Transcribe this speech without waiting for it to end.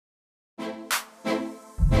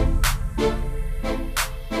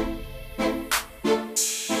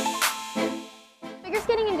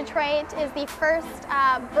Detroit is the first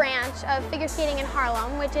branch of figure skating in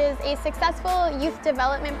Harlem, which is a successful youth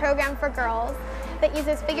development program for girls that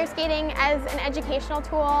uses figure skating as an educational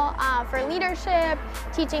tool for leadership,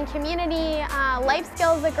 teaching community, life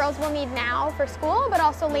skills that girls will need now for school, but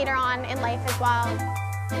also later on in life as well.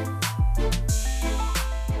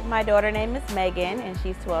 My daughter's name is Megan, and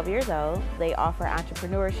she's 12 years old. They offer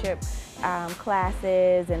entrepreneurship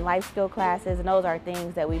classes and life skill classes, and those are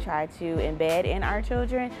things that we try to embed in our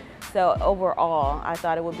children. So overall, I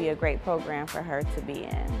thought it would be a great program for her to be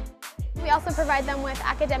in. We also provide them with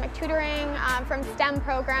academic tutoring from STEM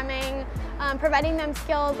programming, providing them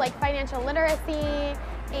skills like financial literacy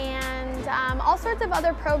and all sorts of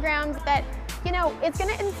other programs that, you know, it's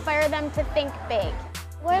going to inspire them to think big.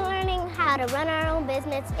 We're learning how to run our own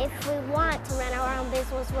business if we want to run our own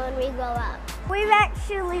business when we grow up. We've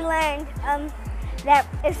actually learned that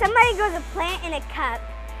if somebody grows a plant in a cup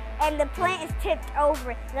and the plant is tipped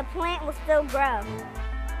over, the plant will still grow.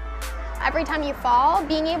 Every time you fall,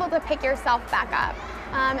 being able to pick yourself back up.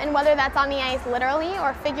 And whether that's on the ice literally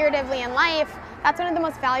or figuratively in life, that's one of the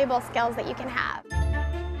most valuable skills that you can have.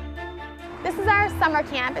 This is our summer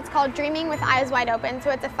camp. It's called Dreaming with Eyes Wide Open,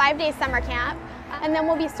 so it's a 5-day summer camp. And then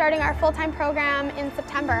we'll be starting our full-time program in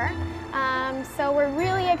September. So we're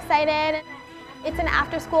really excited. It's an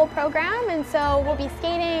after-school program, and so we'll be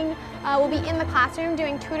skating, we'll be in the classroom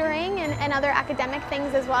doing tutoring and other academic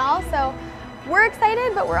things as well. So we're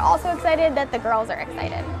excited, but we're also excited that the girls are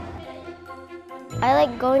excited. I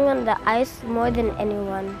like going on the ice more than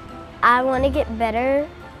anyone. I want to get better,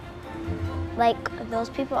 like those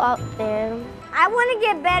people out there. I want to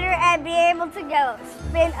get better at being able to go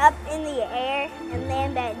spin up in the air and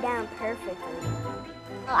land back down perfectly.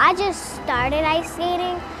 I just started ice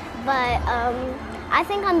skating, but I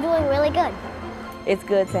think I'm doing really good. It's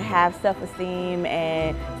good to have self-esteem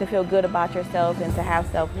and to feel good about yourself and to have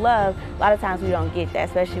self-love. A lot of times we don't get that,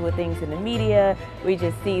 especially with things in the media. We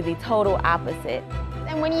just see the total opposite.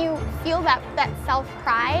 And when you feel that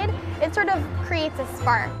self-pride, it sort of creates a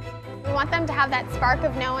spark. We want them to have that spark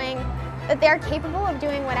of knowing that they're capable of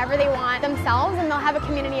doing whatever they want themselves, and they'll have a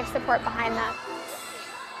community of support behind them.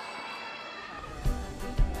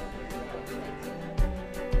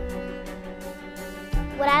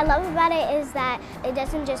 What I love about it is that it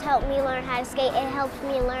doesn't just help me learn how to skate, it helps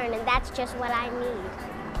me learn, and that's just what I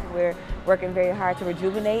need. We're working very hard to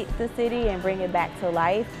rejuvenate the city and bring it back to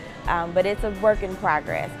life, but it's a work in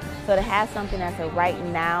progress. So to have something that's a right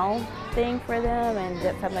now thing for them and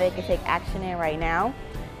something they can take action in right now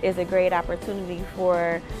is a great opportunity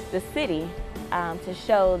for the city to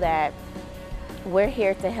show that we're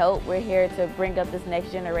here to help, we're here to bring up this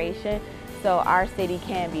next generation so our city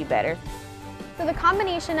can be better. So the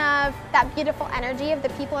combination of that beautiful energy of the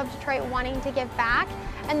people of Detroit wanting to give back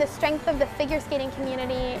and the strength of the figure skating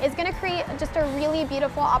community is going to create just a really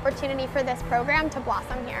beautiful opportunity for this program to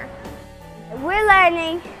blossom here. We're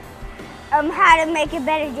learning how to make a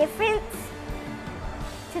better difference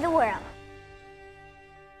to the world.